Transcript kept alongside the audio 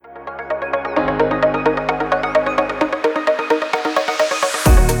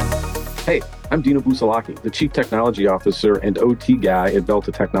I'm Dino Busalaki, the Chief Technology Officer and OT guy at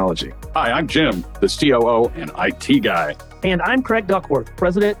Delta Technology. Hi, I'm Jim, the COO and IT guy. And I'm Craig Duckworth,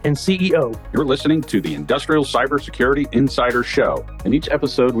 President and CEO. You're listening to the Industrial Cybersecurity Insider Show. In each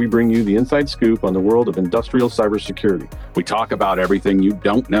episode, we bring you the inside scoop on the world of industrial cybersecurity. We talk about everything you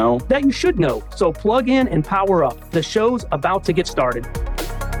don't know that you should know. So plug in and power up. The show's about to get started.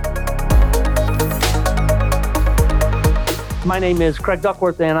 My name is Craig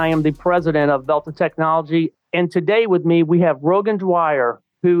Duckworth, and I am the president of Delta Technology. And today with me, we have Rogan Dwyer,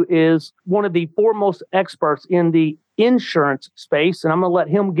 who is one of the foremost experts in the insurance space. And I'm going to let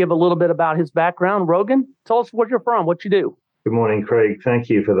him give a little bit about his background. Rogan, tell us where you're from, what you do. Good morning, Craig. Thank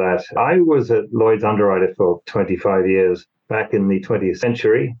you for that. I was at Lloyd's Underwriter for 25 years back in the 20th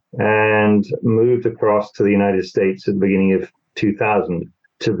century and moved across to the United States at the beginning of 2000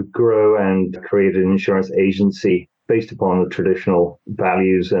 to grow and create an insurance agency based upon the traditional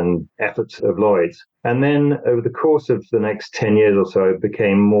values and efforts of Lloyd's. And then over the course of the next 10 years or so, I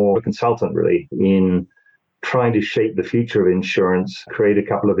became more a consultant, really, in trying to shape the future of insurance, create a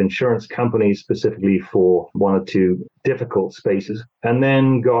couple of insurance companies specifically for one or two difficult spaces, and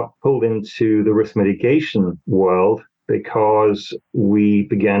then got pulled into the risk mitigation world because we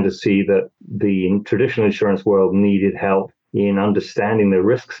began to see that the traditional insurance world needed help in understanding the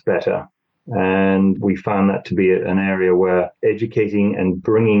risks better. And we found that to be an area where educating and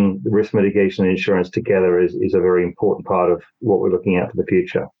bringing risk mitigation and insurance together is a very important part of what we're looking at for the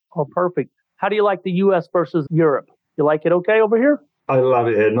future. Oh, perfect. How do you like the U.S. versus Europe? You like it okay over here? I love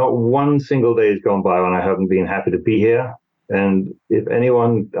it here. Not one single day has gone by when I haven't been happy to be here. And if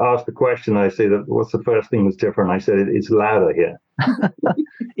anyone asks the question, I say that what's the first thing that's different? I said it's louder here.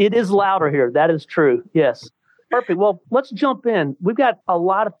 It is louder here. That is true. Yes. Perfect. Well, let's jump in. We've got a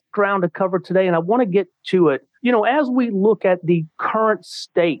lot of ground to cover today, and I want to get to it. You know, as we look at the current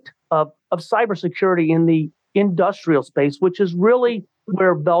state of cybersecurity in the industrial space, which is really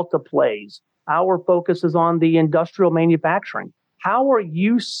where Delta plays, our focus is on the industrial manufacturing. How are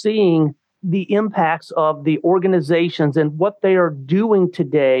you seeing the impacts of the organizations and what they are doing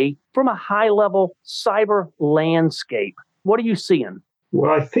today from a high-level cyber landscape? What are you seeing?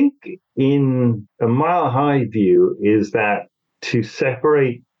 Well, I think in a mile-high view is that to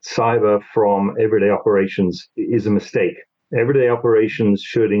separate cyber from everyday operations is a mistake. Everyday operations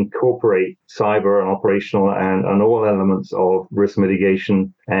should incorporate cyber and operational and all elements of risk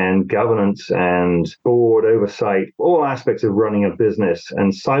mitigation and governance and board oversight, all aspects of running a business.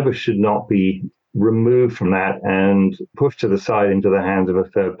 And cyber should not be removed from that and pushed to the side into the hands of a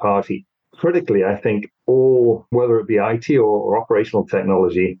third party. Critically, I think whether it be IT or operational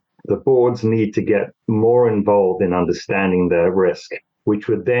technology, the boards need to get more involved in understanding their risk, which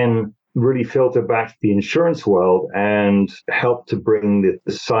would then really filter back to the insurance world and help to bring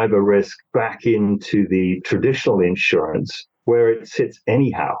the cyber risk back into the traditional insurance where it sits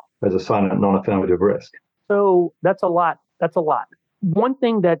anyhow as a silent non-affirmative risk. So that's a lot. One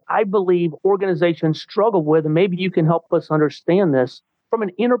thing that I believe organizations struggle with, and maybe you can help us understand this, from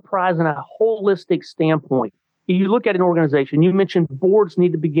an enterprise and a holistic standpoint, you look at an organization, you mentioned boards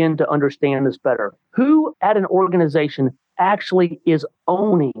need to begin to understand this better. Who at an organization actually is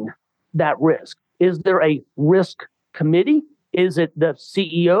owning that risk? Is there a risk committee? Is it the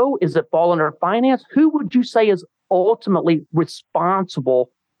CEO? Is it fall under finance? Who would you say is ultimately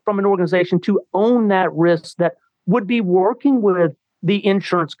responsible from an organization to own that risk that would be working with the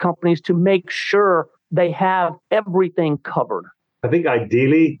insurance companies to make sure they have everything covered? I think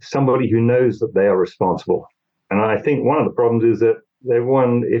ideally somebody who knows that they are responsible. And I think one of the problems is that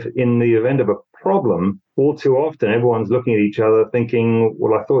everyone, if in the event of a problem, all too often everyone's looking at each other thinking,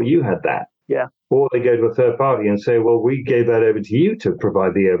 well, I thought you had that. Yeah. Or they go to a third party and say, well, we gave that over to you to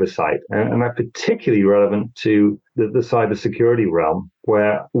provide the oversight. And that's particularly relevant to the cybersecurity realm,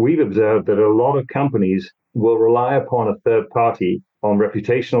 where we've observed that a lot of companies will rely upon a third party on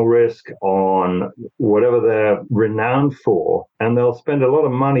reputational risk, on whatever they're renowned for, and they'll spend a lot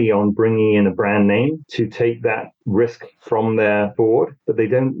of money on bringing in a brand name to take that risk from their board, but they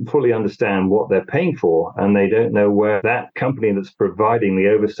don't fully understand what they're paying for, and they don't know where that company that's providing the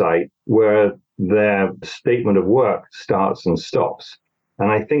oversight, where their statement of work starts and stops.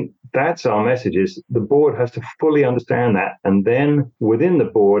 And I think that's our message, is the board has to fully understand that, and then within the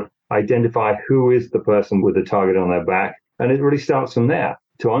board, identify who is the person with the target on their back. And it really starts from there.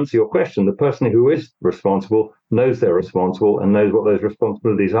 To answer your question, the person who is responsible knows they're responsible and knows what those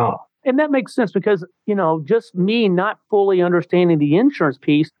responsibilities are. And that makes sense because, just me not fully understanding the insurance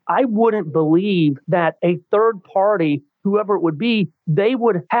piece, I wouldn't believe that a third party, whoever it would be, they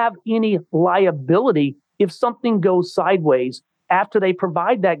would have any liability if something goes sideways after they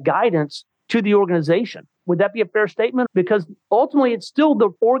provide that guidance to the organization. Would that be a fair statement? Because ultimately, it's still the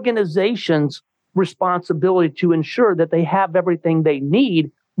organization's responsibility to ensure that they have everything they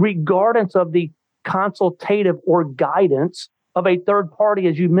need, regardless of the consultative or guidance of a third party,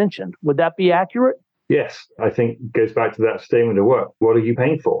 as you mentioned. Would that be accurate? Yes, I think it goes back to that statement of work. What are you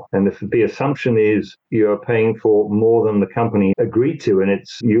paying for? And if the assumption is you're paying for more than the company agreed to, and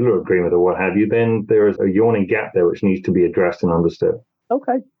it's EULA agreement or what have you, then there is a yawning gap there which needs to be addressed and understood.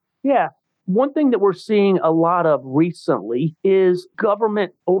 Okay. Yeah. One thing that we're seeing a lot of recently is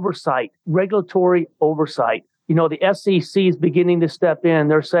government oversight, regulatory oversight. The SEC is beginning to step in.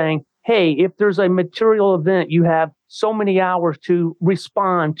 They're saying, hey, if there's a material event, you have so many hours to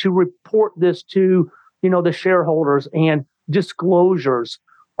respond, to report this to, the shareholders and disclosures.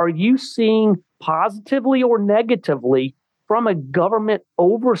 Are you seeing positively or negatively from a government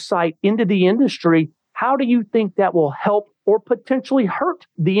oversight into the industry? How do you think that will help or potentially hurt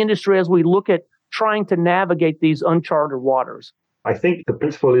the industry as we look at trying to navigate these uncharted waters? I think the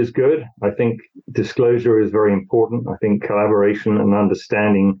principle is good. I think disclosure is very important. I think collaboration and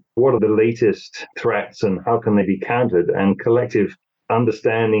understanding what are the latest threats and how can they be countered, and collective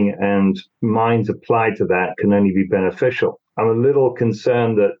understanding and minds applied to that can only be beneficial. I'm a little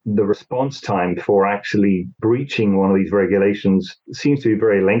concerned that the response time for actually breaching one of these regulations seems to be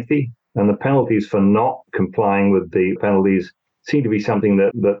very lengthy, and the penalties for not complying with the penalties seem to be something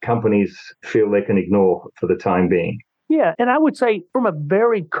that companies feel they can ignore for the time being. Yeah, and I would say from a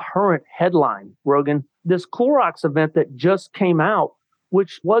very current headline, Rogan, this Clorox event that just came out,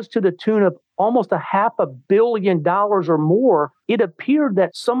 which was to the tune of almost $500 million or more, it appeared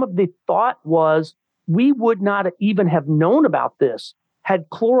that some of the thought was we would not even have known about this had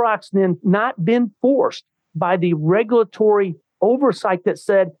Clorox then not been forced by the regulatory oversight that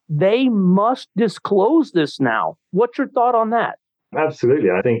said they must disclose this now. What's your thought on that?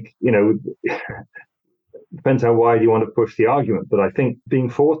 Absolutely. I think, depends how wide you want to push the argument, but I think being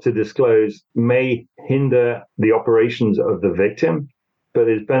forced to disclose may hinder the operations of the victim, but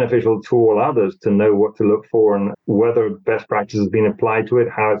is beneficial to all others to know what to look for and whether best practice has been applied to it,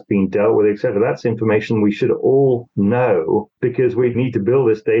 how it's been dealt with, etc. That's information we should all know, because we need to build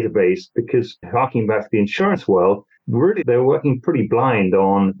this database. Because harking back to the insurance world, really they're working pretty blind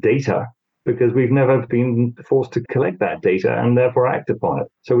on data, because we've never been forced to collect that data and therefore act upon it.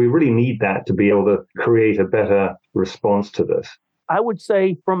 So we really need that to be able to create a better response to this. I would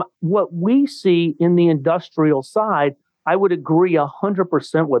say from what we see in the industrial side, I would agree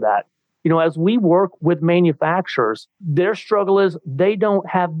 100% with that. As we work with manufacturers, their struggle is they don't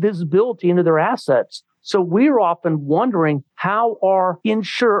have visibility into their assets. So we're often wondering, how are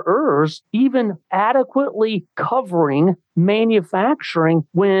insurers even adequately covering manufacturing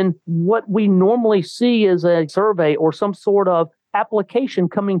when what we normally see is a survey or some sort of application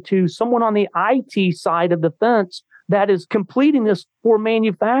coming to someone on the IT side of the fence that is completing this for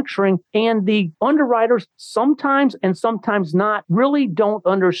manufacturing, and the underwriters sometimes and sometimes not really don't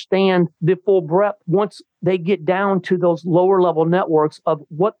understand the full breadth once they get down to those lower level networks of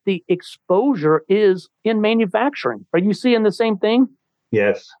what the exposure is in manufacturing. Are you seeing the same thing?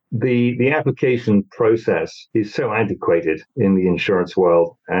 Yes. The application process is so antiquated in the insurance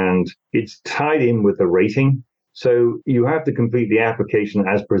world, and it's tied in with the rating. So you have to complete the application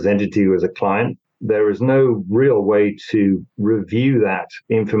as presented to you as a client. There is no real way to review that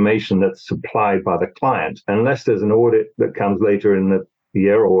information that's supplied by the client unless there's an audit that comes later in the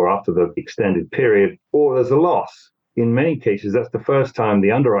year or after the extended period, or there's a loss. In many cases, that's the first time the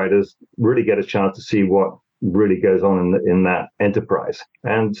underwriters really get a chance to see what really goes on in that enterprise.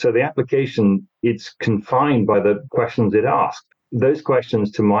 And so the application, it's confined by the questions it asks. Those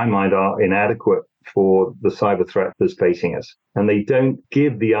questions, to my mind, are inadequate for the cyber threat that's facing us. And they don't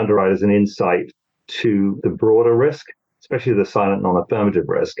give the underwriters an insight to the broader risk, especially the silent non-affirmative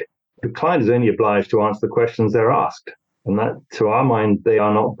risk. The client is only obliged to answer the questions they're asked. And that, to our mind, they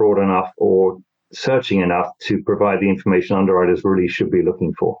are not broad enough or searching enough to provide the information underwriters really should be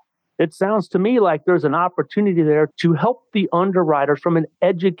looking for. It sounds to me like there's an opportunity there to help the underwriters from an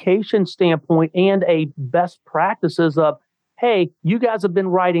education standpoint and a best practices of, hey, you guys have been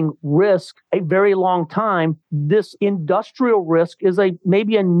writing risk a very long time. This industrial risk is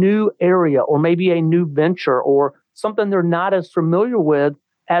maybe a new area or maybe a new venture or something they're not as familiar with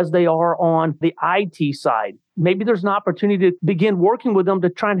as they are on the IT side. Maybe there's an opportunity to begin working with them to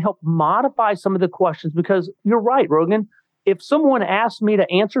try and help modify some of the questions, because you're right, Rogan. If someone asks me to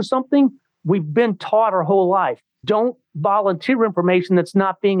answer something, we've been taught our whole life, don't volunteer information that's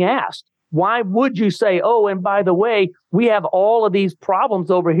not being asked. Why would you say, oh, and by the way, we have all of these problems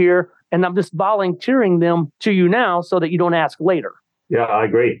over here, and I'm just volunteering them to you now so that you don't ask later? Yeah, I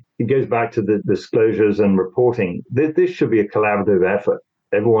agree. It goes back to the disclosures and reporting. This should be a collaborative effort.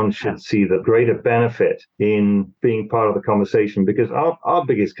 Everyone should see the greater benefit in being part of the conversation, because our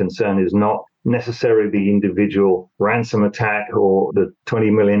biggest concern is not necessarily the individual ransom attack or the 20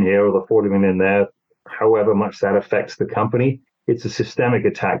 million here or the 40 million there, however much that affects the company. It's a systemic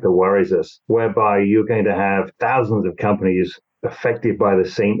attack that worries us, whereby you're going to have thousands of companies affected by the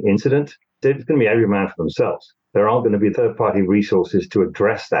same incident. It's going to be every man for themselves. There aren't going to be third-party resources to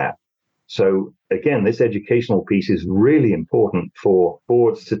address that. So again, this educational piece is really important for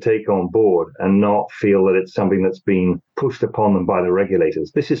boards to take on board and not feel that it's something that's being pushed upon them by the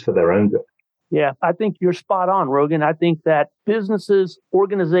regulators. This is for their own good. Yeah, I think you're spot on, Rogan. I think that businesses,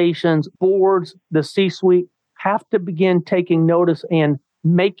 organizations, boards, the C-suite have to begin taking notice and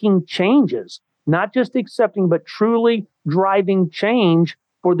making changes, not just accepting, but truly driving change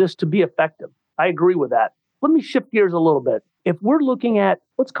for this to be effective. I agree with that. Let me shift gears a little bit. If we're looking at,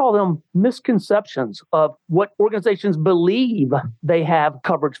 let's call them misconceptions of what organizations believe they have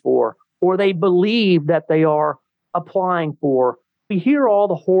coverage for, or they believe that they are applying for, we hear all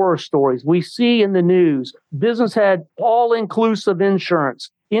the horror stories we see in the news. Business had all-inclusive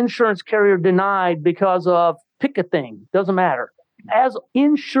insurance. Insurance carrier denied because of pick a thing. Doesn't matter. As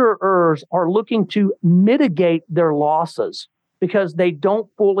insurers are looking to mitigate their losses because they don't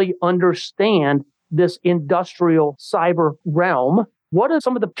fully understand this industrial cyber realm, what are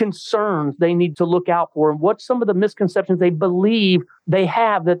some of the concerns they need to look out for? And what's some of the misconceptions they believe they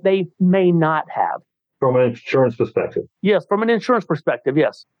have that they may not have? From an insurance perspective? Yes, from an insurance perspective,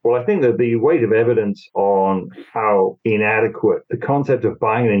 yes. Well, I think that the weight of evidence on how inadequate the concept of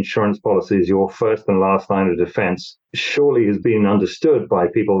buying an insurance policy is your first and last line of defense surely has been understood by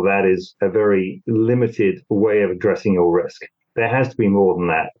people. That is a very limited way of addressing your risk. There has to be more than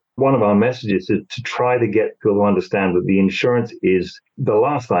that. One of our messages is to try to get people to understand that the insurance is the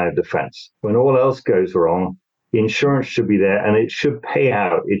last line of defense. When all else goes wrong, insurance should be there and it should pay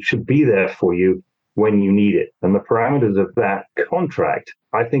out. It should be there for you when you need it. And the parameters of that contract,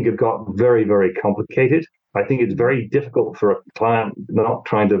 I think, have got very, very complicated. I think it's very difficult for a client, not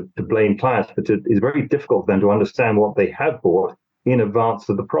trying to blame clients, but it's very difficult for them to understand what they have bought in advance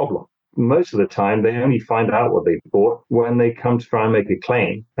of the problem. Most of the time, they only find out what they bought when they come to try and make a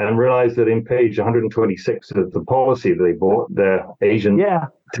claim and realize that in page 126 of the policy they bought, their agent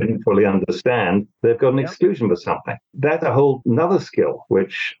didn't fully understand they've got an exclusion for something. That's a whole another skill,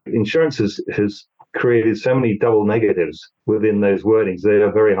 which insurance has created so many double negatives within those wordings. They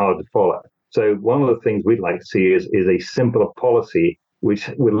are very hard to follow. So one of the things we'd like to see is a simpler policy which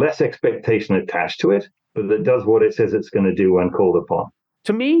with less expectation attached to it, but that does what it says it's going to do when called upon.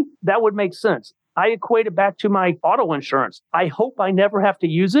 To me, that would make sense. I equate it back to my auto insurance. I hope I never have to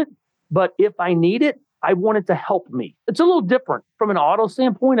use it, but if I need it, I want it to help me. It's a little different from an auto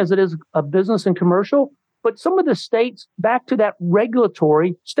standpoint as it is a business and commercial. But some of the states, back to that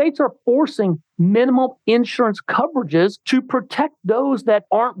regulatory, states are forcing minimum insurance coverages to protect those that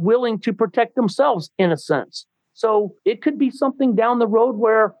aren't willing to protect themselves, in a sense. So it could be something down the road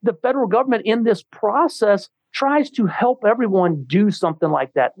where the federal government in this process tries to help everyone do something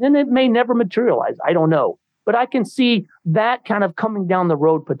like that. And it may never materialize. I don't know. But I can see that kind of coming down the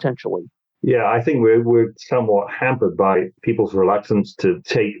road potentially. Yeah, I think we're somewhat hampered by people's reluctance to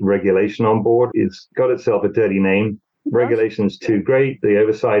take regulation on board. It's got itself a dirty name. Regulation's too great. The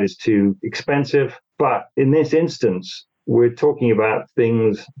oversight is too expensive. But in this instance, we're talking about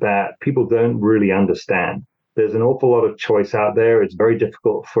things that people don't really understand. There's an awful lot of choice out there. It's very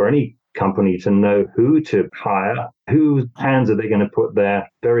difficult for any company to know who to hire, whose hands are they going to put their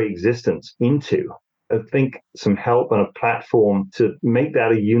very existence into. I think some help and a platform to make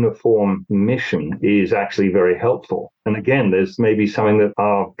that a uniform mission is actually very helpful. And again, there's maybe something that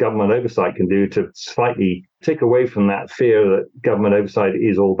our government oversight can do to slightly take away from that fear that government oversight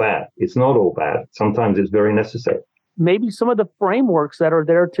is all bad. It's not all bad. Sometimes it's very necessary. Maybe some of the frameworks that are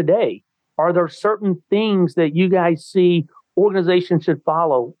there today, are there certain things that you guys see organizations should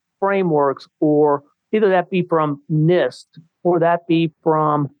follow, frameworks, or either that be from NIST or that be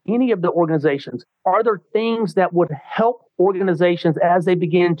from any of the organizations? Are there things that would help organizations as they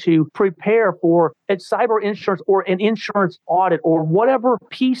begin to prepare for a cyber insurance or an insurance audit or whatever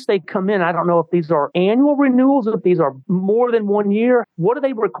piece they come in? I don't know if these are annual renewals, if these are more than 1 year. What are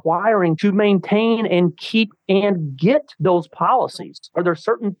they requiring to maintain and keep and get those policies? Are there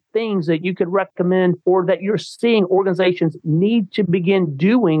certain things that you could recommend or that you're seeing organizations need to begin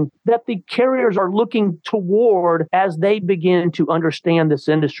doing that the carriers are looking toward as they begin to understand this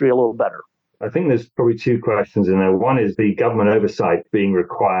industry a little better? I think there's probably two questions in there. One is the government oversight being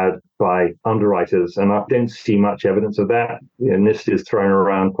required by underwriters, and I don't see much evidence of that. NIST is thrown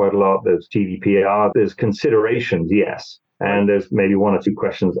around quite a lot. There's GDPR. There's considerations, yes. And there's maybe one or two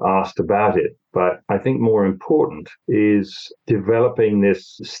questions asked about it. But I think more important is developing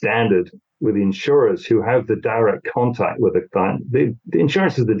this standard with insurers who have the direct contact with the client. The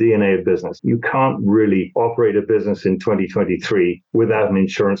insurance is the DNA of business. You can't really operate a business in 2023 without an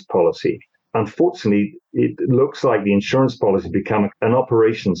insurance policy. Unfortunately, it looks like the insurance policy become an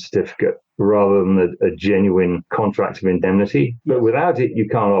operations certificate rather than a genuine contract of indemnity. But without it, you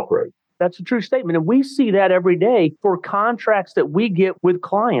can't operate. That's a true statement. And we see that every day for contracts that we get with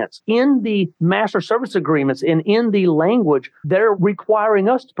clients. In the master service agreements and in the language, they're requiring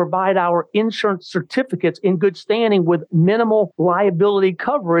us to provide our insurance certificates in good standing with minimal liability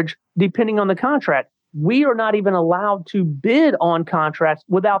coverage, depending on the contract. We are not even allowed to bid on contracts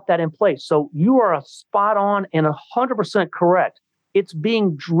without that in place. So you are spot on and 100% correct. It's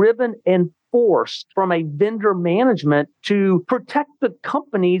being driven and forced from a vendor management to protect the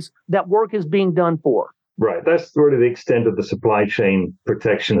companies that work is being done for. Right. That's really the extent of the supply chain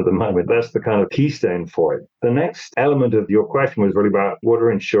protection at the moment. That's the kind of keystone for it. The next element of your question was really about what are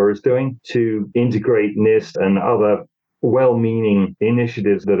insurers doing to integrate NIST and other well-meaning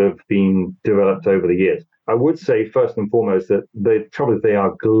initiatives that have been developed over the years. I would say first and foremost that they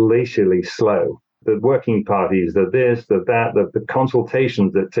are glacially slow. The working parties, the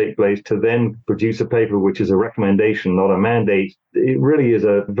consultations that take place to then produce a paper, which is a recommendation, not a mandate. It really is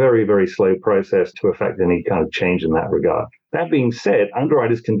a very, very slow process to affect any kind of change in that regard. That being said,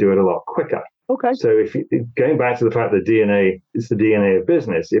 underwriters can do it a lot quicker. Okay. So going back to the fact that DNA is the DNA of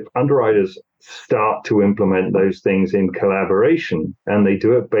business, if underwriters start to implement those things in collaboration and they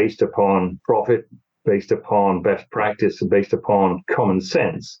do it based upon profit, based upon best practice, and based upon common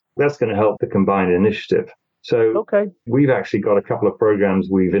sense, that's going to help the combined initiative. So we've actually got a couple of programs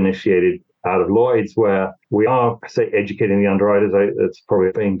we've initiated out of Lloyd's where we are, say, educating the underwriters. It's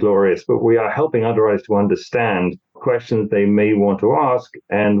probably vainglorious, but we are helping underwriters to understand questions they may want to ask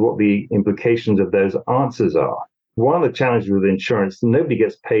and what the implications of those answers are. One of the challenges with insurance, nobody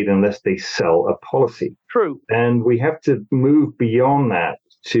gets paid unless they sell a policy. True. And we have to move beyond that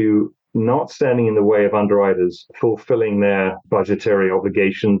to not standing in the way of underwriters fulfilling their budgetary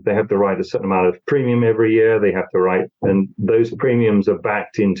obligations. They have to write a certain amount of premium every year. They have to write, and those premiums are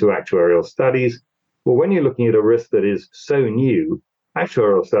backed into actuarial studies. Well, when you're looking at a risk that is so new,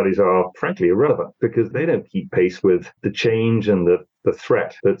 actuarial studies are frankly irrelevant because they don't keep pace with the change and the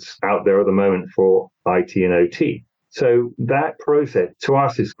threat that's out there at the moment for IT and OT. So that process to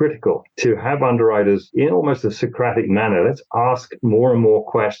us is critical to have underwriters in almost a Socratic manner. Let's ask more and more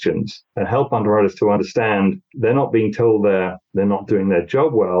questions and help underwriters to understand they're not being told they're not doing their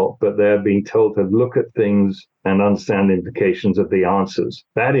job well, but they're being told to look at things and understand the implications of the answers.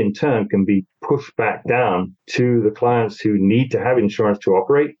 That in turn can be pushed back down to the clients who need to have insurance to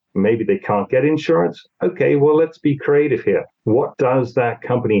operate. Maybe they can't get insurance. Okay, well, let's be creative here. What does that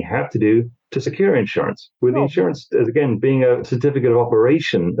company have to do to secure insurance? With insurance, as again, being a certificate of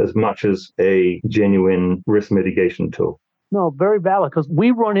operation as much as a genuine risk mitigation tool. No, very valid, because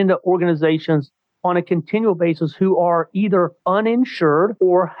we run into organizations on a continual basis who are either uninsured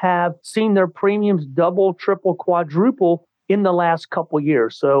or have seen their premiums double, triple, quadruple in the last couple of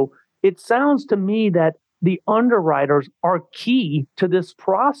years. So it sounds to me that the underwriters are key to this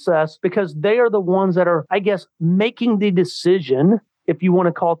process because they are the ones that are, I guess, making the decision, if you want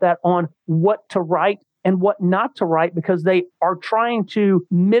to call it that, on what to write and what not to write, because they are trying to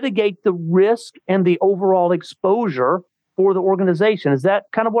mitigate the risk and the overall exposure for the organization. Is that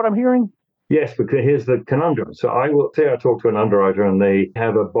kind of what I'm hearing? Yes, because here's the conundrum. So I talk to an underwriter and they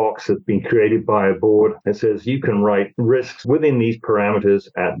have a box that's been created by a board that says you can write risks within these parameters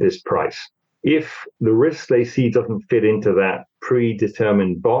at this price. If the risk they see doesn't fit into that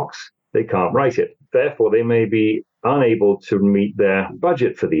predetermined box, they can't write it. Therefore, they may be unable to meet their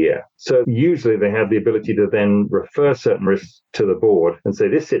budget for the year. So usually they have the ability to then refer certain risks to the board and say,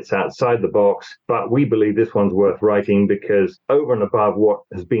 this sits outside the box, but we believe this one's worth writing because over and above what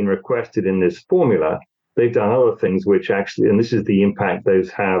has been requested in this formula, they've done other things which actually, and this is the impact those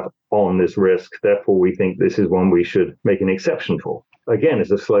have on this risk. Therefore, we think this is one we should make an exception for. Again,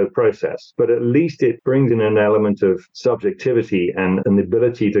 it's a slow process, but at least it brings in an element of subjectivity and an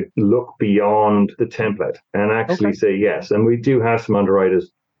ability to look beyond the template and actually say yes. And we do have some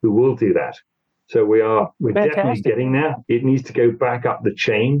underwriters who will do that. So we're definitely getting there. It needs to go back up the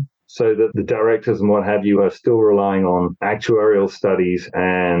chain so that the directors and what have you are still relying on actuarial studies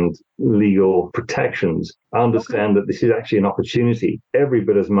and legal protections, understand that this is actually an opportunity every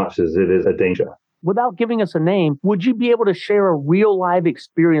bit as much as it is a danger. Without giving us a name, would you be able to share a real live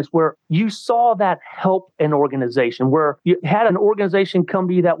experience where you saw that help an organization, where you had an organization come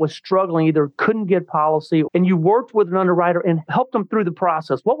to you that was struggling, either couldn't get policy, and you worked with an underwriter and helped them through the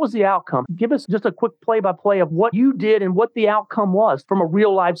process? What was the outcome? Give us just a quick play-by-play of what you did and what the outcome was from a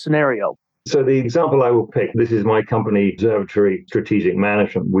real live scenario. So the example I will pick, this is my company, Observatory Strategic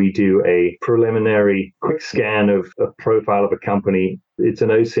Management. We do a preliminary quick scan of a profile of a company. It's an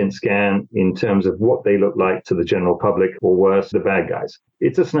OSINT scan in terms of what they look like to the general public, or worse, the bad guys.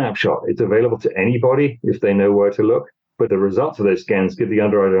 It's a snapshot. It's available to anybody if they know where to look. But the results of those scans give the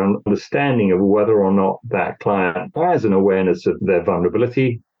underwriter an understanding of whether or not that client has an awareness of their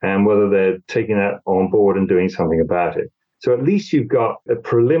vulnerability and whether they're taking that on board and doing something about it. So at least you've got a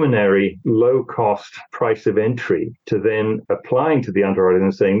preliminary low-cost price of entry to then applying to the underwriter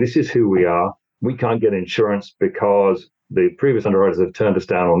and saying, this is who we are. We can't get insurance because the previous underwriters have turned us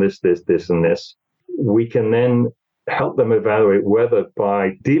down on this, and this. We can then help them evaluate whether,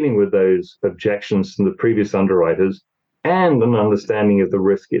 by dealing with those objections from the previous underwriters and an understanding of the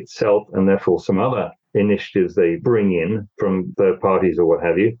risk itself, and therefore some other initiatives they bring in from third parties or what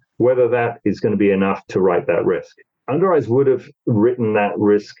have you, whether that is going to be enough to write that risk. Underwriters would have written that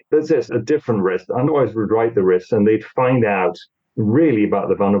risk. There's a different risk. Underwriters would write the risk and they'd find out really about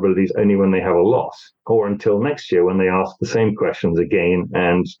the vulnerabilities only when they have a loss, or until next year when they ask the same questions again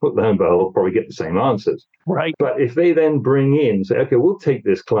and put the home bill, they'll probably get the same answers. Right. But if they then bring in, say, okay, we'll take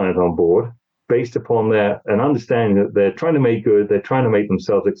this client on board based upon an understanding that they're trying to make good, they're trying to make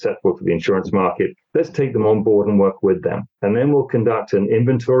themselves acceptable to the insurance market. Let's take them on board and work with them. And then we'll conduct an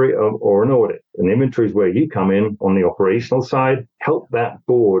inventory or an audit. An inventory is where you come in on the operational side, help that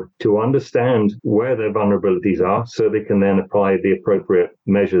board to understand where their vulnerabilities are so they can then apply the appropriate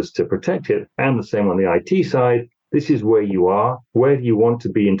measures to protect it. And the same on the IT side. This is where you are. Where do you want to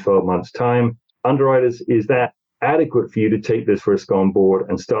be in 12 months' time? Underwriters, is that adequate for you to take this risk on board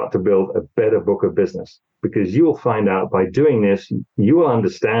and start to build a better book of business? Because you will find out by doing this, you will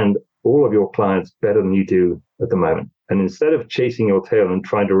understand all of your clients better than you do at the moment. And instead of chasing your tail and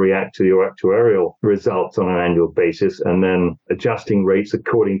trying to react to your actuarial results on an annual basis and then adjusting rates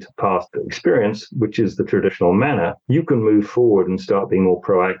according to past experience, which is the traditional manner, you can move forward and start being more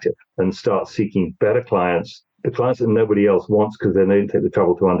proactive and start seeking better clients, the clients that nobody else wants because they don't take the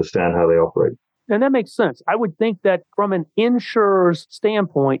trouble to understand how they operate. And that makes sense. I would think that from an insurer's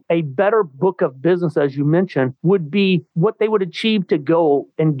standpoint, a better book of business, as you mentioned, would be what they would achieve to go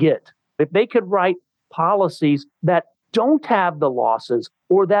and get. If they could write policies that don't have the losses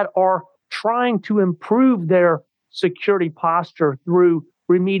or that are trying to improve their security posture through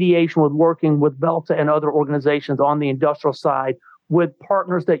remediation with working with Velta and other organizations on the industrial side, with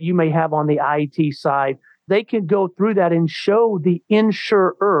partners that you may have on the IT side, they can go through that and show the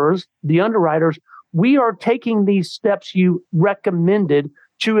insurers, the underwriters, we are taking these steps you recommended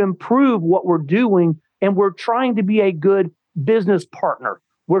to improve what we're doing, and we're trying to be a good business partner.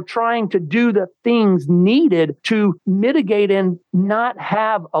 We're trying to do the things needed to mitigate and not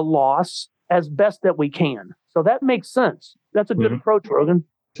have a loss as best that we can. So that makes sense. That's a good approach, Rogan.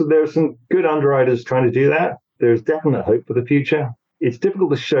 So there's some good underwriters trying to do that. There's definite hope for the future. It's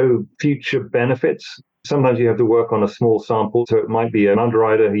difficult to show future benefits. Sometimes you have to work on a small sample. So it might be an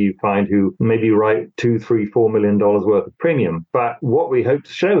underwriter who you find who maybe write $2, $3, $4 million worth of premium. But what we hope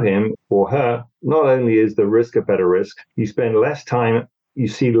to show him or her, not only is the risk a better risk, you spend less time, you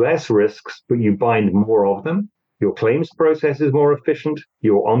see less risks, but you bind more of them. Your claims process is more efficient.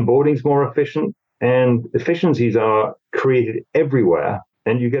 Your onboarding is more efficient. And efficiencies are created everywhere.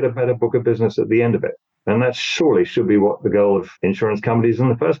 And you get a better book of business at the end of it. And that surely should be what the goal of insurance companies in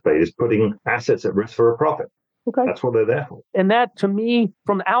the first place is, putting assets at risk for a profit. Okay. That's what they're there for. And that, to me,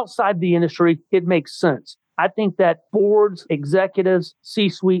 from outside the industry, it makes sense. I think that boards, executives,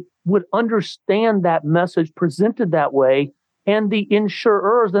 C-suite would understand that message presented that way, and the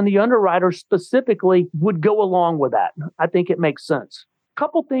insurers and the underwriters specifically would go along with that. I think it makes sense.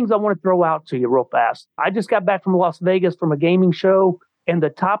 Couple things I want to throw out to you real fast. I just got back from Las Vegas from a gaming show, and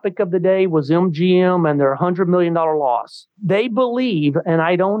the topic of the day was MGM and their $100 million loss. They believe, and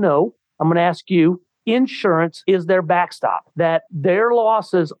I don't know, I'm going to ask you, insurance is their backstop, that their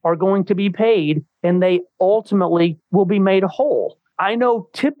losses are going to be paid and they ultimately will be made whole. I know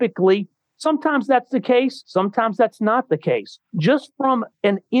typically, sometimes that's the case, sometimes that's not the case. Just from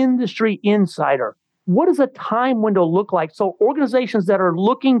an industry insider, what does a time window look like? So organizations that are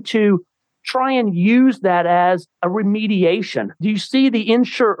looking to try and use that as a remediation? Do you see the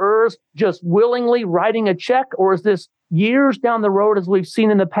insurers just willingly writing a check, or is this years down the road, as we've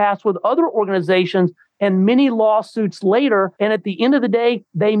seen in the past with other organizations and many lawsuits later, and at the end of the day,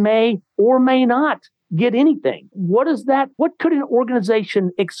 they may or may not get anything? What could an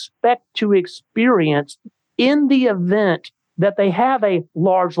organization expect to experience in the event that they have a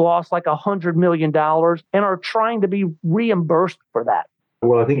large loss like $100 million and are trying to be reimbursed for that?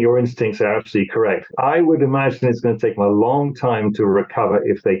 Well, I think your instincts are absolutely correct. I would imagine it's going to take them a long time to recover,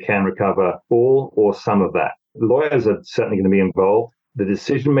 if they can recover all or some of that. Lawyers are certainly going to be involved. The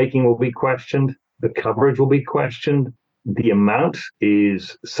decision-making will be questioned. The coverage will be questioned. The amount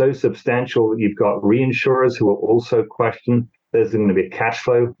is so substantial that you've got reinsurers who will also question. There's going to be a cash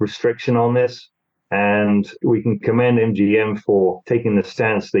flow restriction on this. And we can commend MGM for taking the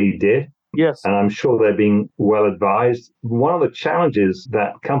stance they did. Yes. And I'm sure they're being well advised. One of the challenges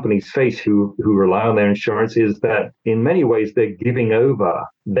that companies face who rely on their insurance is that in many ways they're giving over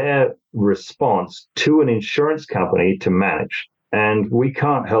their response to an insurance company to manage. And we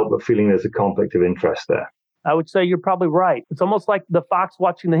can't help but feeling there's a conflict of interest there. I would say you're probably right. It's almost like the fox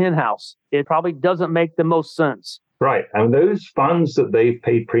watching the hen house. It probably doesn't make the most sense. Right. And those funds that they've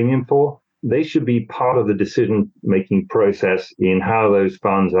paid premium for, they should be part of the decision-making process in how those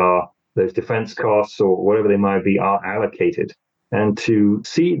funds are, those defense costs or whatever they might be, are allocated. And to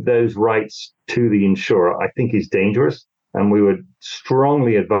cede those rights to the insurer, I think is dangerous. And we would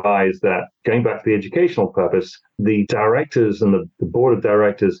strongly advise that, going back to the educational purpose, the directors and the board of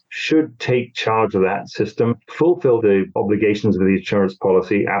directors should take charge of that system, fulfill the obligations of the insurance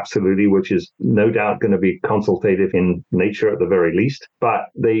policy, absolutely, which is no doubt going to be consultative in nature at the very least. But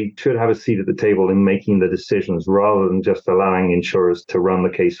they should have a seat at the table in making the decisions rather than just allowing insurers to run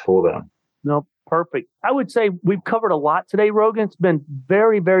the case for them. No, perfect. I would say we've covered a lot today, Rogan. It's been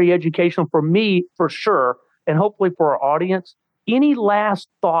very, very educational for me, for sure, and hopefully for our audience. Any last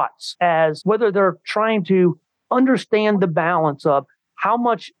thoughts as whether they're trying to understand the balance of how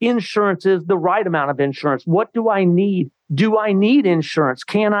much insurance is the right amount of insurance? What do I need? Do I need insurance?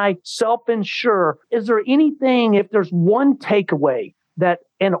 Can I self-insure? Is there anything, if there's one takeaway that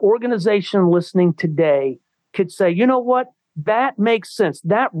an organization listening today could say, you know what? That makes sense.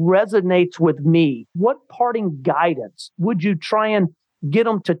 That resonates with me. What parting guidance would you try and get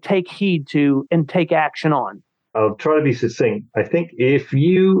them to take heed to and take action on? I'll try to be succinct. I think if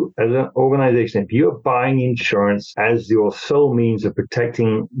you, as an organization, if you're buying insurance as your sole means of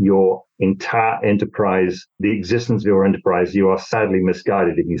protecting your entire enterprise, the existence of your enterprise, you are sadly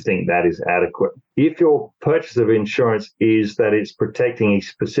misguided if you think that is adequate. If your purchase of insurance is that it's protecting a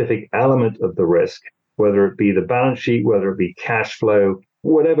specific element of the risk, whether it be the balance sheet, whether it be cash flow,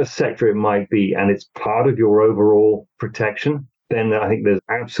 whatever sector it might be, and it's part of your overall protection, then I think there's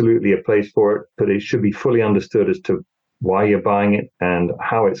absolutely a place for it, but it should be fully understood as to why you're buying it and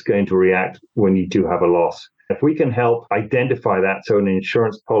how it's going to react when you do have a loss. If we can help identify that so an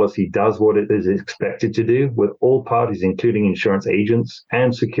insurance policy does what it is expected to do with all parties, including insurance agents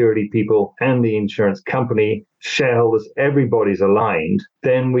and security people and the insurance company, shareholders, everybody's aligned,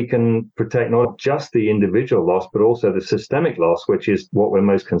 then we can protect not just the individual loss, but also the systemic loss, which is what we're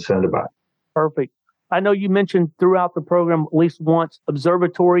most concerned about. Perfect. I know you mentioned throughout the program, at least once,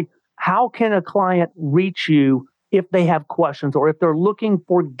 Observatory. How can a client reach you if they have questions or if they're looking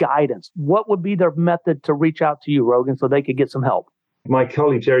for guidance? What would be their method to reach out to you, Rogan, so they could get some help? My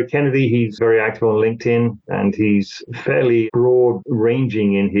colleague, Jerry Kennedy, he's very active on LinkedIn and he's fairly broad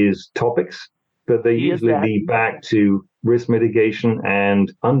ranging in his topics, but they usually lead back to risk mitigation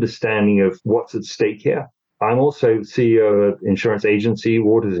and understanding of what's at stake here. I'm also CEO of an insurance agency,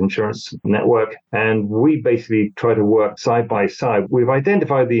 Waters Insurance Network, and we basically try to work side by side. We've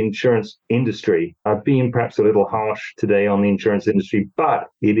identified the insurance industry. I've been perhaps a little harsh today on the insurance industry, but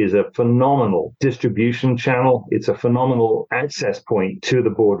it is a phenomenal distribution channel. It's a phenomenal access point to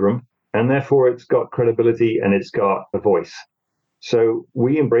the boardroom, and therefore it's got credibility and it's got a voice. So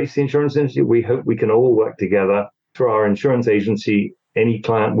we embrace the insurance industry. We hope we can all work together through our insurance agency. Any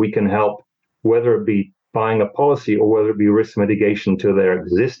client we can help, whether it be buying a policy or whether it be risk mitigation to their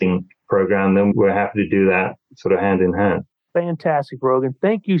existing program, then we're happy to do that sort of hand in hand. Fantastic, Rogan.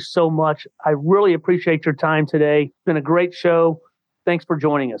 Thank you so much. I really appreciate your time today. It's been a great show. Thanks for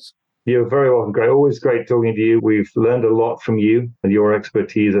joining us. You're very welcome, Greg. Always great talking to you. We've learned a lot from you and your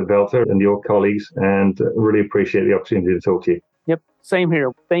expertise at Velta and your colleagues, and really appreciate the opportunity to talk to you. Yep, same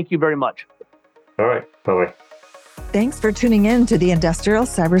here. Thank you very much. All right. Bye-bye. Thanks for tuning in to the Industrial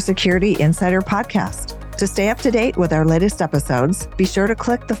Cybersecurity Insider Podcast. To stay up to date with our latest episodes, be sure to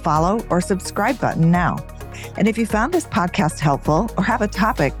click the follow or subscribe button now. And if you found this podcast helpful or have a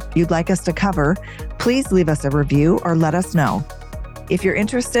topic you'd like us to cover, please leave us a review or let us know. If you're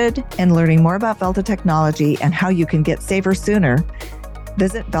interested in learning more about Velta technology and how you can get safer sooner,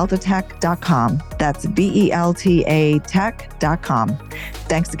 visit veltatech.com. That's VELTA tech.com.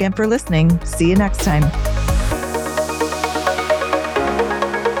 Thanks again for listening. See you next time.